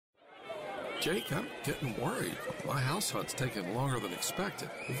Jake, I'm getting worried. My house hunt's taking longer than expected.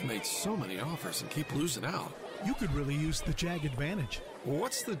 We've made so many offers and keep losing out. You could really use the JAG Advantage.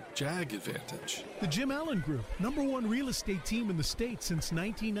 What's the JAG Advantage? The Jim Allen Group, #1 real estate team in the state since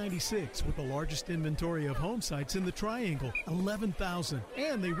 1996, with the largest inventory of home sites in the Triangle, 11,000.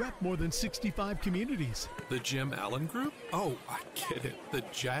 And they rep more than 65 communities. The Jim Allen Group? Oh, I get it. The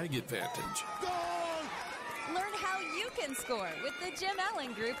JAG Advantage. Learn how you can score with the Jim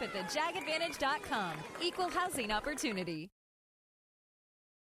Allen Group at thejagadvantage.com. Equal housing opportunity.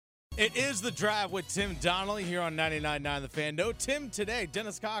 It is The Drive with Tim Donnelly here on 99.9 The Fan. No Tim today.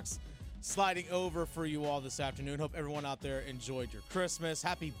 Dennis Cox sliding over for you all this afternoon. Hope everyone out there enjoyed your Christmas.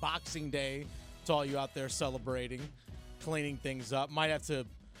 Happy Boxing Day to all you out there celebrating, cleaning things up. Might have to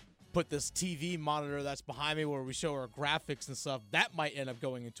put this TV monitor that's behind me where we show our graphics and stuff. That might end up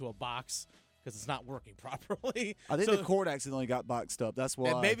going into a box because it's not working properly. I think the cord accidentally got boxed up. That's why.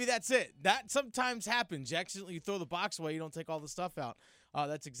 And maybe that's it. That sometimes happens. You accidentally throw the box away. You don't take all the stuff out.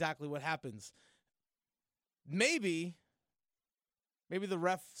 That's exactly what happens. Maybe the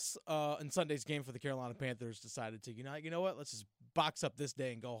refs in Sunday's game for the Carolina Panthers decided to, you know what? Let's just box up this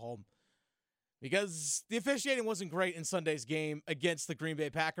day and go home. Because the officiating wasn't great in Sunday's game against the Green Bay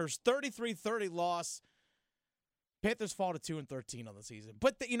Packers. 33-30 loss. Panthers fall to 2-13 on the season.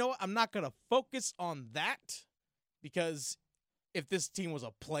 But you know what? I'm not going to focus on that because if this team was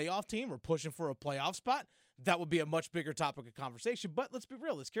a playoff team or pushing for a playoff spot, that would be a much bigger topic of conversation. But let's be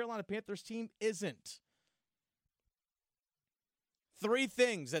real. This Carolina Panthers team isn't. 3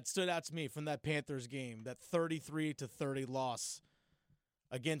 things that stood out to me from that Panthers game, that 33-30 loss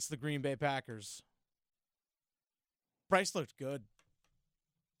against the Green Bay Packers. Bryce looked good.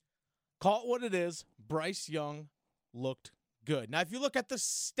 Call it what it is. Bryce Young looked good. Now, if you look at the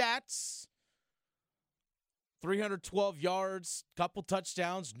stats, 312 yards, couple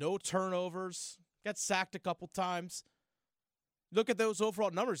touchdowns, no turnovers, got sacked a couple times. Look at those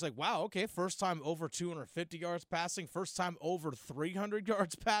overall numbers. Like, wow, okay, first time over 250 yards passing, first time over 300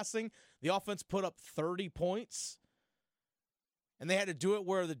 yards passing. The offense put up 30 points. And they had to do it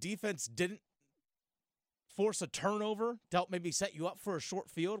where the defense didn't force a turnover to help maybe set you up for a short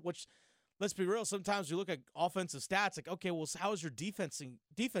field, which, let's be real, sometimes you look at offensive stats like, okay, well, how is your defense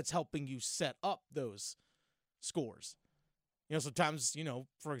helping you set up those scores? Sometimes,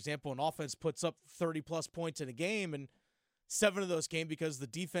 for example, an offense puts up 30-plus points in a game, and 7 of those came because the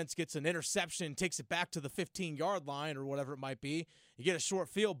defense gets an interception and takes it back to the 15-yard line or whatever it might be. You get a short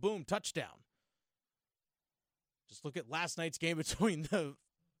field, boom, touchdown. Just look at last night's game between the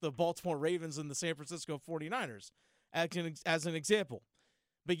Baltimore Ravens and the San Francisco 49ers as an example.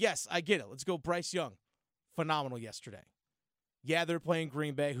 But yes, I get it. Let's go Bryce Young. Phenomenal yesterday. Yeah, they're playing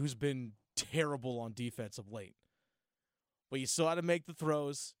Green Bay, who's been terrible on defense of late. But you still had to make the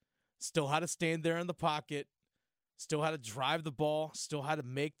throws, still had to stand there in the pocket, still had to drive the ball, still had to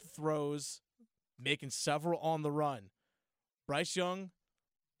make the throws, making several on the run. Bryce Young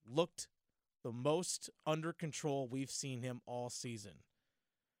looked the most under control we've seen him all season.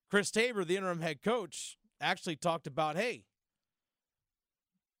 Chris Tabor, the interim head coach, actually talked about, hey,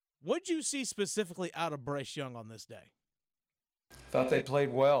 what did you see specifically out of Bryce Young on this day? Thought they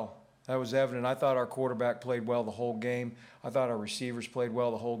played well. That was evident. I thought our quarterback played well the whole game. I thought our receivers played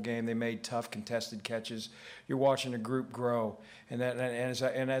well the whole game. They made tough, contested catches. You're watching a group grow. And as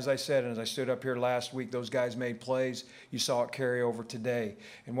I said, and as I stood up here last week, those guys made plays. You saw it carry over today.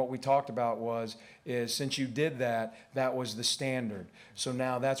 And what we talked about is since you did that, that was the standard. So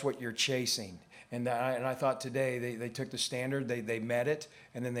now that's what you're chasing. And I thought today they took the standard, they met it,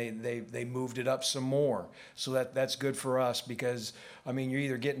 and then they moved it up some more. So that's good for us because, you're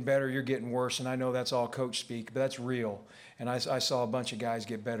either getting better or you're getting worse, and I know that's all coach speak, but that's real. And I saw a bunch of guys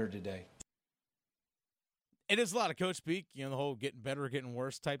get better today. It is a lot of coach speak, the whole getting better or getting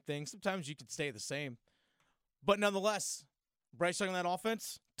worse type thing. Sometimes you can stay the same. But nonetheless, Bryce Young on that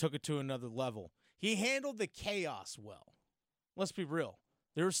offense took it to another level. He handled the chaos well. Let's be real.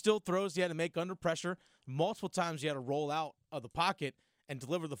 There were still throws he had to make under pressure. Multiple times he had to roll out of the pocket and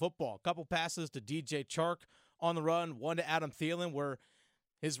deliver the football. A couple passes to DJ Chark on the run, one to Adam Thielen where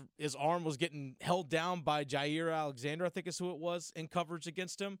his arm was getting held down by Jair Alexander, I think is who it was, in coverage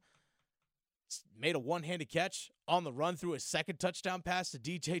against him. Made a one-handed catch on the run through a second touchdown pass to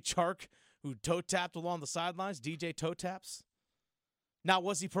DJ Chark, who toe-tapped along the sidelines. DJ toe-taps. Now,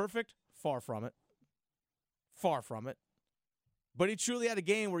 was he perfect? Far from it. Far from it. But he truly had a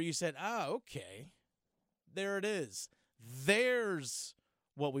game where you said, okay, there it is. There's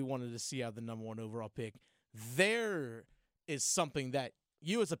what we wanted to see out of the number 1 overall pick. There is something that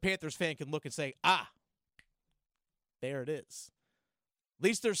you as a Panthers fan can look and say, there it is. At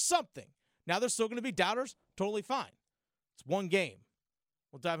least there's something. Now, there's still going to be doubters. Totally fine. It's one game.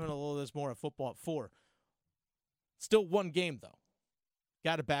 We'll dive into a little of this more at football at 4. Still one game, though.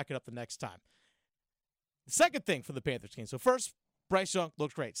 Got to back it up the next time. The second thing for the Panthers game. So first, Bryce Young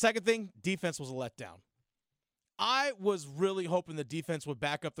looked great. Second thing, defense was a letdown. I was really hoping the defense would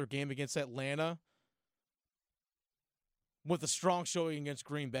back up their game against Atlanta with a strong showing against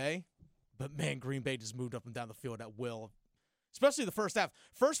Green Bay. But, man, Green Bay just moved up and down the field at will, especially the first half.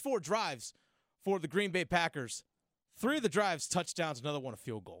 First 4 drives for the Green Bay Packers, 3 of the drives touchdowns, another one a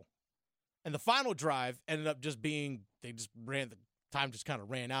field goal. And the final drive ended up just being, the time just kind of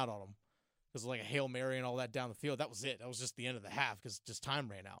ran out on them. It was like a Hail Mary and all that down the field. That was it. That was just the end of the half because just time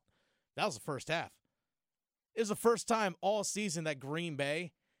ran out. That was the first half. It was the first time all season that Green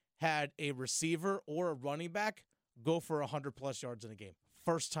Bay had a receiver or a running back go for 100-plus yards in a game.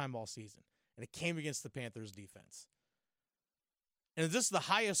 First time all season. And it came against the Panthers defense. And this is the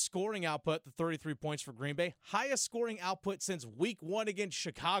highest scoring output, the 33 points for Green Bay. Highest scoring output since week 1 against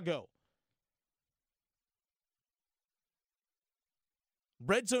Chicago.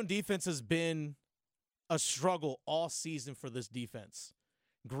 Red zone defense has been a struggle all season for this defense.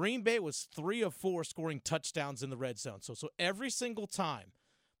 Green Bay was 3 of 4 scoring touchdowns in the red zone. So every single time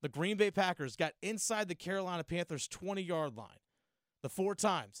the Green Bay Packers got inside the Carolina Panthers 20-yard line, the 4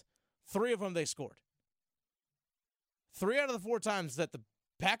 times, 3 of them they scored. 3 out of the 4 times that the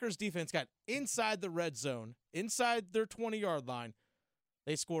Packers defense got inside the red zone, inside their 20-yard line,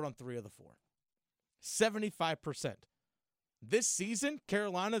 they scored on 3 of the 4. 75%. This season,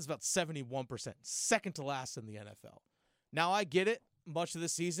 Carolina is about 71%, second to last in the NFL. Now, I get it. Much of the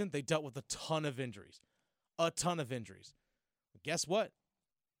season, they dealt with a ton of injuries. A ton of injuries. But guess what?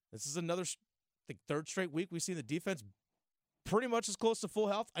 This is another, third straight week we've seen the defense pretty much as close to full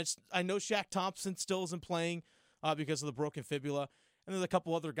health. I know Shaq Thompson still isn't playing because of the broken fibula. And there's a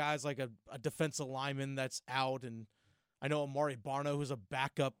couple other guys like a defensive lineman that's out. And I know Amari Barno, who's a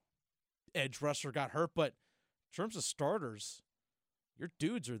backup edge rusher, got hurt. But in terms of starters, your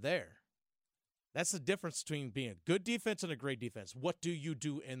dudes are there. That's the difference between being a good defense and a great defense. What do you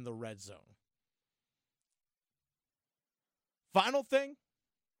do in the red zone? Final thing,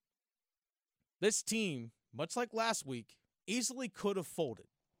 this team, much like last week, easily could have folded.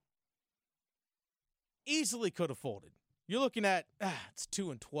 Easily could have folded. You're looking at, it's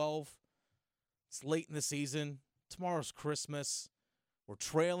 2-12. It's late in the season. Tomorrow's Christmas. We're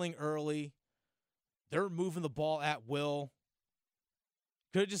trailing early. They're moving the ball at will.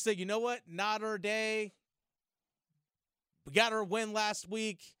 Could have just said, you know what? Not our day. We got our win last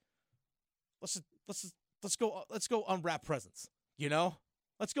week. Let's go unwrap presents. You know?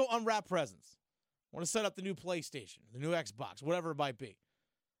 Let's go unwrap presents. I want to set up the new PlayStation, the new Xbox, whatever it might be.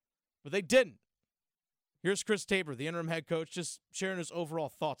 But they didn't. Here's Chris Tabor, the interim head coach, just sharing his overall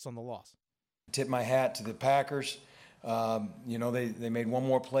thoughts on the loss. Tip my hat to the Packers. They made one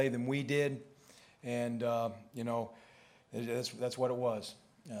more play than we did. And, that's what it was.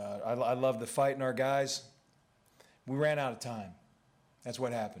 I love the fight in our guys. We ran out of time. That's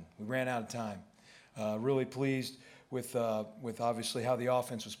what happened. We ran out of time. Really pleased with obviously how the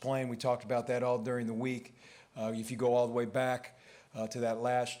offense was playing. We talked about that all during the week. If you go all the way back to that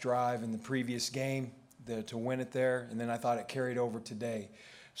last drive in the previous game to win it there, and then I thought it carried over today.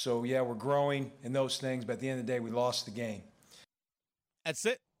 So, yeah, we're growing in those things, but at the end of the day, we lost the game. That's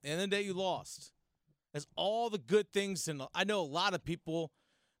it. At the end of the day, you lost. There's all the good things, and I know a lot of people,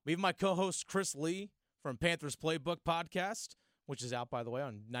 even my co-host Chris Lee from Panthers Playbook podcast, which is out, by the way,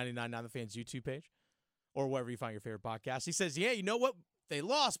 on 99.9 The Fans YouTube page, or wherever you find your favorite podcast. He says, yeah, you know what? They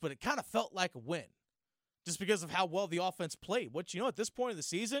lost, but it kind of felt like a win just because of how well the offense played. Which, at this point of the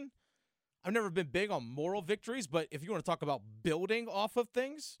season, I've never been big on moral victories, but if you want to talk about building off of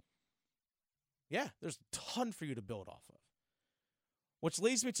things, yeah, there's a ton for you to build off of. Which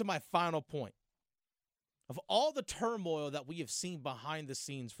leads me to my final point. Of all the turmoil that we have seen behind the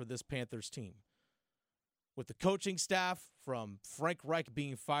scenes for this Panthers team, with the coaching staff from Frank Reich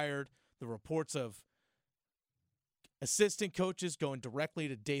being fired, the reports of assistant coaches going directly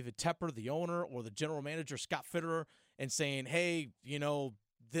to David Tepper, the owner, or the general manager, Scott Fitterer, and saying, hey,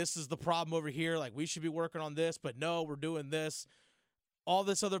 this is the problem over here. Like, we should be working on this, but no, we're doing this. All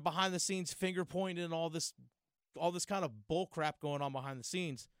this other behind the scenes finger pointing and all this kind of bull crap going on behind the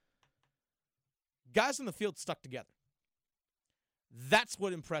scenes. Guys on the field stuck together. That's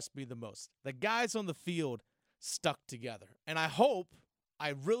what impressed me the most. The guys on the field stuck together. And I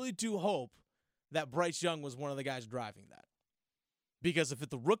really do hope that Bryce Young was one of the guys driving that. Because if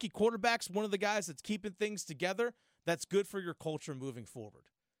the rookie quarterback's one of the guys that's keeping things together, that's good for your culture moving forward.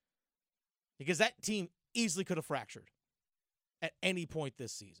 Because that team easily could have fractured at any point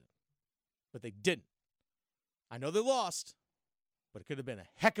this season. but they didn't. I know they lost, but it could have been a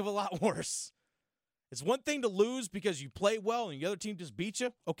heck of a lot worse. It's one thing to lose because you play well and the other team just beat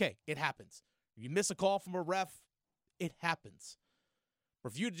you. Okay, it happens. You miss a call from a ref, it happens.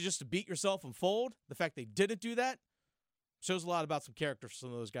 For you to beat yourself and fold, the fact they didn't do that shows a lot about some character for some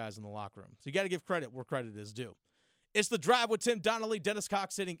of those guys in the locker room. So you got to give credit where credit is due. It's The Drive with Tim Donnelly. Dennis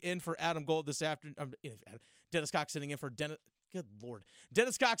Cox sitting in for Adam Gold this afternoon. Dennis Cox sitting in for Good Lord.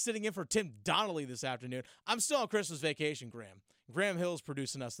 Dennis Cox sitting in for Tim Donnelly this afternoon. I'm still on Christmas vacation, Graham. Graham Hill's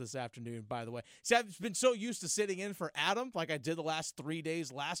producing us this afternoon, by the way. See, I've been so used to sitting in for Adam, like I did the last 3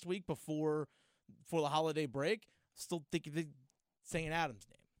 days last week before the holiday break. Still thinking saying Adam's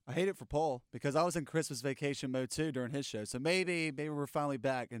name. I hate it for Paul because I was in Christmas vacation mode too during his show. So maybe we're finally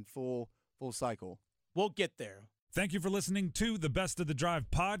back in full cycle. We'll get there. Thank you for listening to the Best of the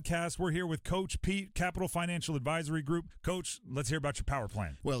Drive podcast. We're here with Coach Pete, Capital Financial Advisory Group. Coach, let's hear about your power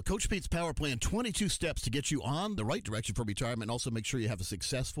plan. Well, Coach Pete's power plan, 22 steps to get you on the right direction for retirement and also make sure you have a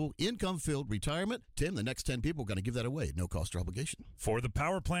successful, income-filled retirement. Tim, the next 10 people are going to give that away at no cost or obligation. For the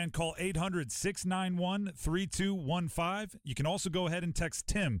power plan, call 800-691-3215. You can also go ahead and text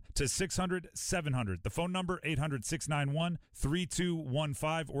Tim to 600-700. The phone number,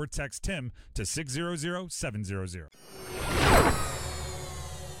 800-691-3215, or text Tim to 600-700.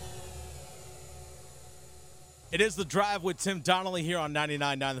 It is The Drive with Tim Donnelly here on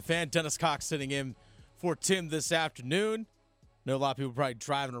 99.9 The Fan. Dennis Cox sitting in for Tim this afternoon. I know a lot of people probably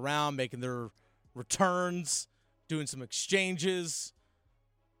driving around, making their returns, doing some exchanges.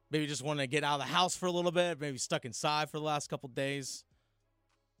 Maybe just wanting to get out of the house for a little bit, maybe stuck inside for the last couple days.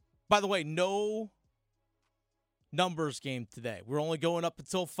 By the way, no numbers game today. We're only going up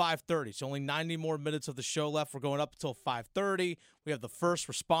until 5:30. So only 90 more minutes of the show left. We're going up until 5:30. We have the First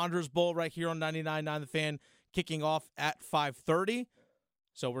Responders Bowl right here on 99.9 The Fan kicking off at 5:30.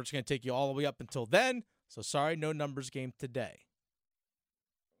 So we're just going to take you all the way up until then. So sorry, no numbers game today.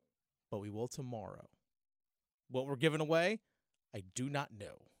 But we will tomorrow. What we're giving away, I do not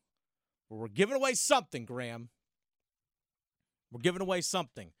know. But we're giving away something, Graham. We're giving away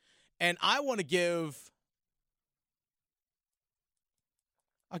something. And I want to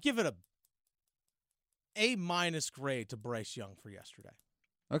I'll give it A- grade to Bryce Young for yesterday.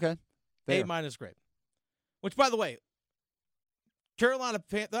 Okay. Fair. A- grade. Which, by the way, Carolina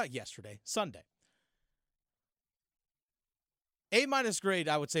Panthers, Sunday. A- grade,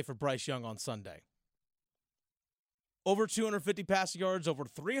 I would say, for Bryce Young on Sunday. Over 250 passing yards, over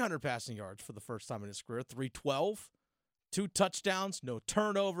 300 passing yards for the first time in his career. 312, 2 touchdowns, no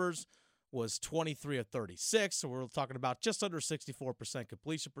turnovers. Was 23 of 36, so we're talking about just under 64%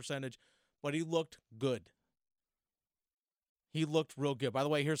 completion percentage, but he looked good. He looked real good. By the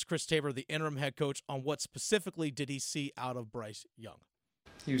way, here's Chris Tabor, the interim head coach, on what specifically did he see out of Bryce Young.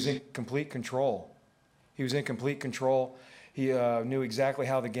 He was in complete control. He knew exactly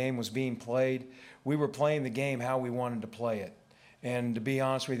how the game was being played. We were playing the game how we wanted to play it. And to be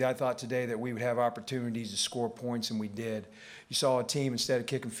honest with you, I thought today that we would have opportunities to score points, and we did. You saw a team, instead of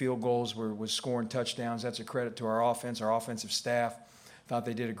kicking field goals, was scoring touchdowns. That's a credit to our offense, our offensive staff. Thought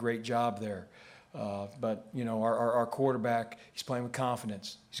they did a great job there. But, you know, our quarterback, he's playing with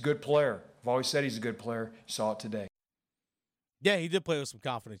confidence. He's a good player. I've always said he's a good player. You saw it today. Yeah, he did play with some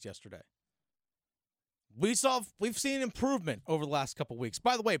confidence yesterday. We've seen improvement over the last couple weeks.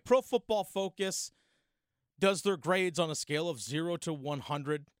 By the way, Pro Football Focus does their grades on a scale of 0 to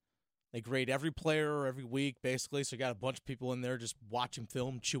 100. They grade every player every week, basically. So you got a bunch of people in there just watching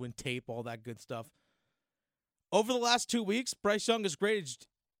film, chewing tape, all that good stuff. Over the last 2 weeks, Bryce Young is graded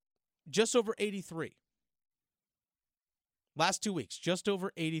just over 83. Last 2 weeks, just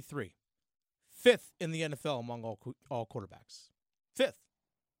over 83. 5th in the NFL among all quarterbacks. 5th.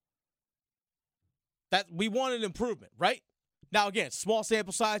 That we want an improvement, right? Now, again, small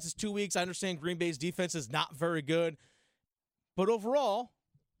sample size is 2 weeks. I understand Green Bay's defense is not very good. But overall,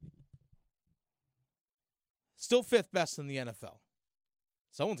 still 5th best in the NFL.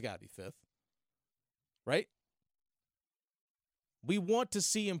 Someone's got to be 5th, right? We want to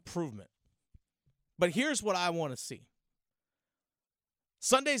see improvement. But here's what I want to see.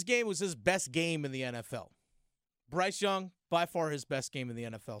 Sunday's game was his best game in the NFL. Bryce Young, by far his best game in the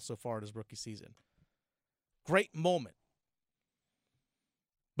NFL so far in his rookie season. Great moment.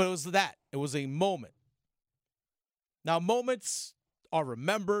 But it was that. It was a moment. Now, moments are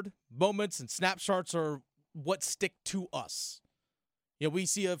remembered. Moments and snapshots are what stick to us. You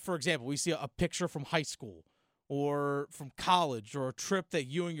know, for example, we see a picture from high school or from college or a trip that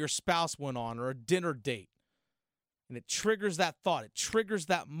you and your spouse went on or a dinner date. And it triggers that thought. It triggers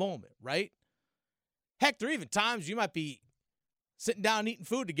that moment, right? Heck, there are even times you might be sitting down eating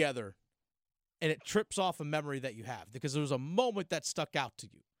food together and it trips off a memory that you have because there was a moment that stuck out to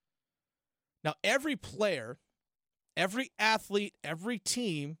you. Now, every player, every athlete, every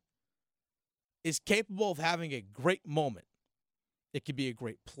team is capable of having a great moment. It could be a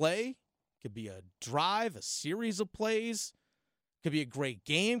great play, it could be a drive, a series of plays, it could be a great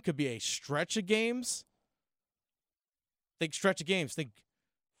game, it could be a stretch of games. Think stretch of games. Think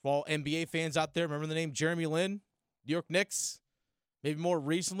for all NBA fans out there, remember the name Jeremy Lin, New York Knicks? Maybe more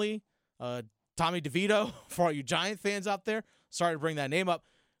recently, Tommy DeVito, for all you Giant fans out there. Sorry to bring that name up.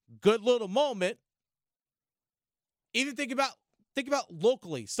 Good little moment. Even think about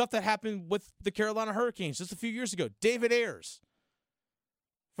locally, stuff that happened with the Carolina Hurricanes just a few years ago. David Ayers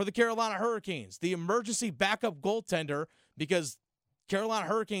for the Carolina Hurricanes, the emergency backup goaltender because Carolina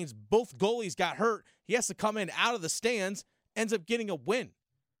Hurricanes, both goalies got hurt. He has to come in out of the stands, ends up getting a win.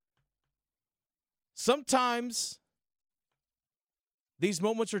 Sometimes these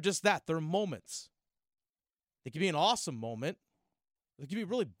moments are just that. They're moments. They can be an awesome moment. They can be a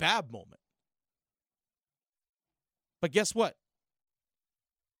really bad moment. But guess what?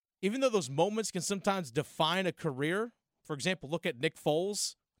 Even though those moments can sometimes define a career, for example, look at Nick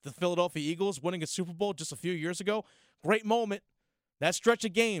Foles, the Philadelphia Eagles winning a Super Bowl just a few years ago. Great moment. That stretch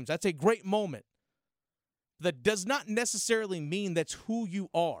of games, that's a great moment. That does not necessarily mean that's who you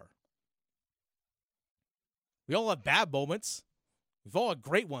are. We all have bad moments. We've all had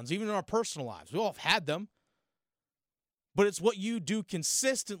great ones, even in our personal lives. We all have had them. But it's what you do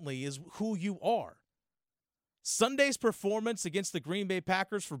consistently is who you are. Sunday's performance against the Green Bay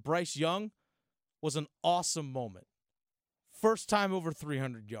Packers for Bryce Young was an awesome moment. First time over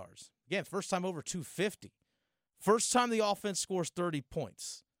 300 yards. Again, first time over 250. First time the offense scores 30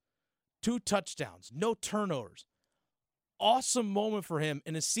 points. 2 touchdowns, no turnovers. Awesome moment for him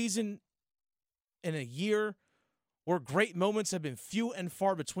in a season, in a year where great moments have been few and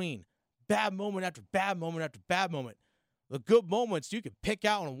far between. Bad moment after bad moment after bad moment. The good moments you can pick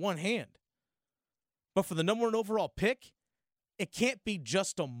out on one hand. But for the number 1 overall pick, it can't be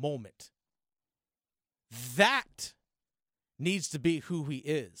just a moment. That needs to be who he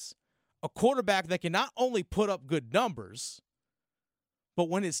is. A quarterback that can not only put up good numbers, but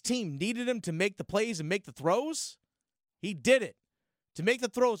when his team needed him to make the plays and make the throws, he did it. To make the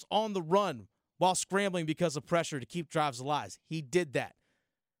throws on the run while scrambling because of pressure to keep drives alive, he did that.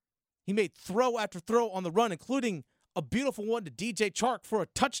 He made throw after throw on the run, including a beautiful one to DJ Chark for a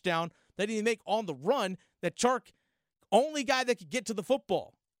touchdown that he didn't make on the run, that Chark, only guy that could get to the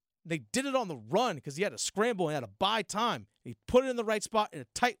football. They did it on the run because he had to scramble and had to buy time. He put it in the right spot in a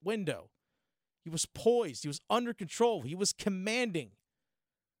tight window. He was poised. He was under control. He was commanding.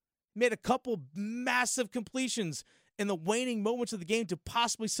 Made a couple massive completions in the waning moments of the game to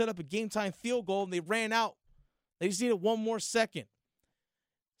possibly set up a game-time field goal, and they ran out. They just needed one more second.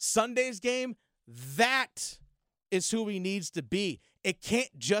 Sunday's game, that is who he needs to be. It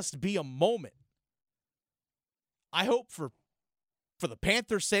can't just be a moment. I hope for the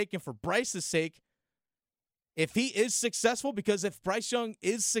Panthers' sake and for Bryce's sake, if he is successful, because if Bryce Young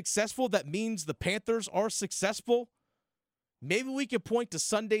is successful, that means the Panthers are successful. Maybe we could point to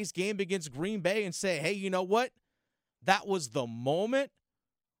Sunday's game against Green Bay and say, hey, you know what? That was the moment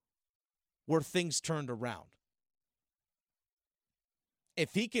where things turned around.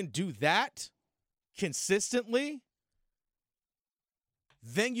 If he can do that consistently,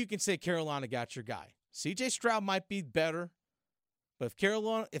 then you can say Carolina got your guy. C.J. Stroud might be better, but if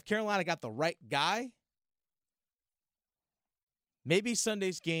Carolina got the right guy, maybe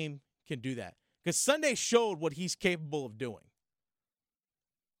Sunday's game can do that. Because Sunday showed what he's capable of doing.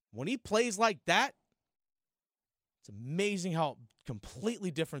 When he plays like that, it's amazing how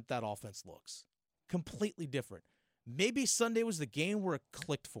completely different that offense looks. Completely different. Maybe Sunday was the game where it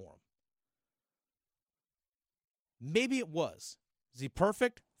clicked for him. Maybe it was. Is he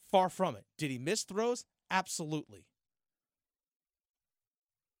perfect? Far from it. Did he miss throws? Absolutely.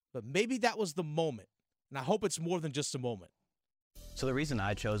 But maybe that was the moment. And I hope it's more than just a moment. So the reason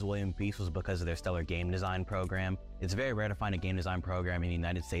I chose William Peace was because of their stellar game design program. It's very rare to find a game design program in the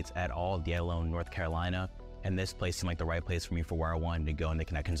United States at all, let alone North Carolina. And this place seemed like the right place for me for where I wanted to go and the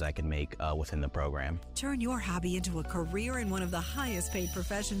connections I could make within the program. Turn your hobby into a career in one of the highest paid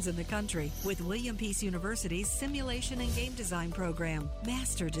professions in the country with William Peace University's Simulation and Game Design program.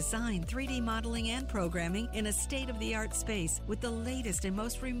 Master design, 3D modeling, and programming in a state-of-the-art space with the latest and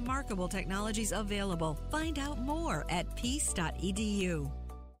most remarkable technologies available. Find out more at peace.edu.